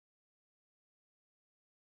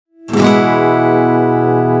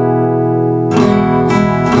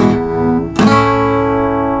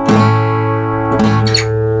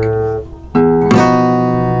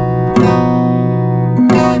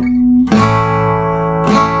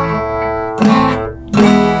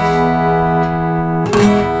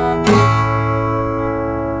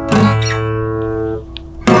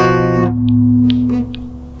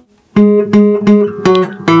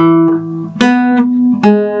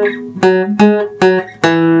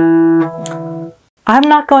I'm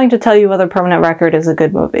not going to tell you whether Permanent Record is a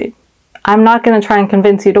good movie. I'm not going to try and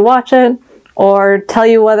convince you to watch it, or tell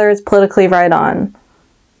you whether it's politically right on.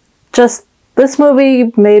 Just, this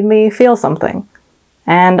movie made me feel something,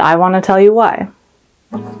 and I want to tell you why.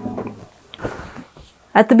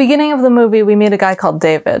 At the beginning of the movie, we meet a guy called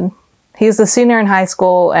David. He's a senior in high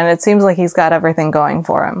school, and it seems like he's got everything going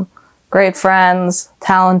for him. Great friends,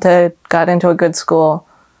 talented, got into a good school,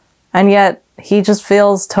 and yet he just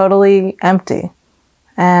feels totally empty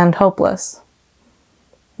and hopeless.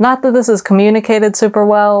 Not that this is communicated super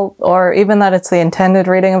well, or even that it's the intended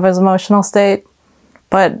reading of his emotional state,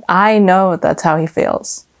 but I know that's how he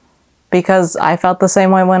feels, because I felt the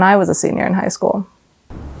same way when I was a senior in high school.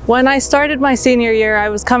 When I started my senior year, I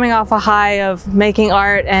was coming off a high of making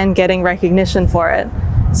art and getting recognition for it.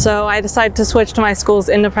 So I decided to switch to my school's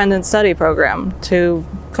independent study program to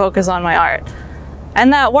focus on my art.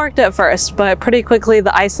 And that worked at first, but pretty quickly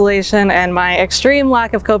the isolation and my extreme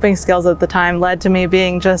lack of coping skills at the time led to me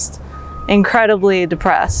being just incredibly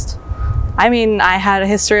depressed. I mean, I had a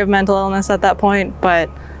history of mental illness at that point, but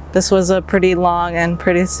this was a pretty long and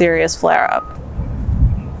pretty serious flare-up.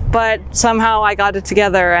 But somehow I got it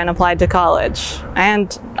together and applied to college,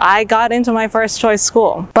 and I got into my first choice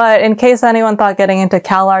school. But in case anyone thought getting into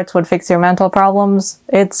Cal Arts would fix your mental problems,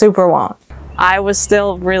 it super won't. I was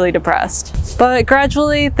still really depressed. But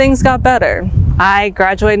gradually things got better. I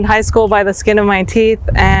graduated high school by the skin of my teeth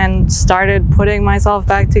and started putting myself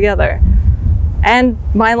back together. And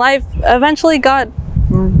my life eventually got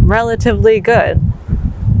relatively good.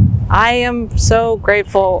 I am so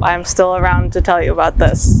grateful I'm still around to tell you about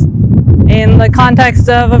this, in the context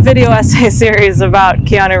of a video essay series about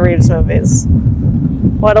Keanu Reeves movies.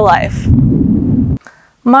 What a life.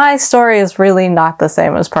 My story is really not the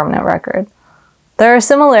same as Permanent Record. There are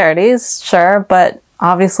similarities, sure, but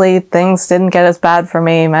obviously things didn't get as bad for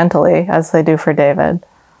me mentally as they do for David.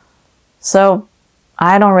 So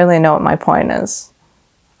I don't really know what my point is.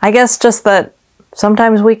 I guess just that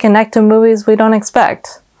sometimes we connect to movies we don't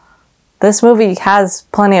expect. This movie has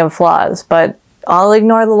plenty of flaws, but I'll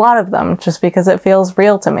ignore a lot of them just because it feels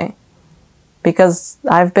real to me. Because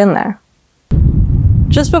I've been there.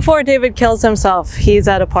 Just before David kills himself, he's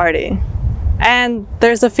at a party. And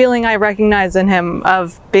there's a feeling I recognize in him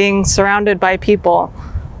of being surrounded by people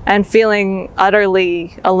and feeling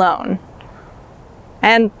utterly alone.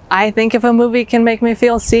 And I think if a movie can make me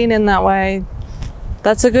feel seen in that way,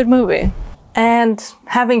 that's a good movie. And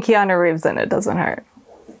having Keanu Reeves in it doesn't hurt.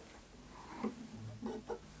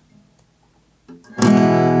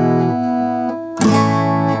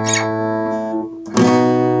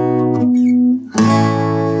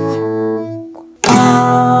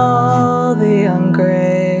 All the young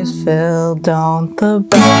graves filled, don't the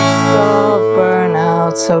best all burn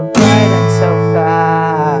out so bright and so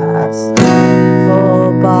fast.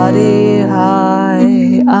 Full body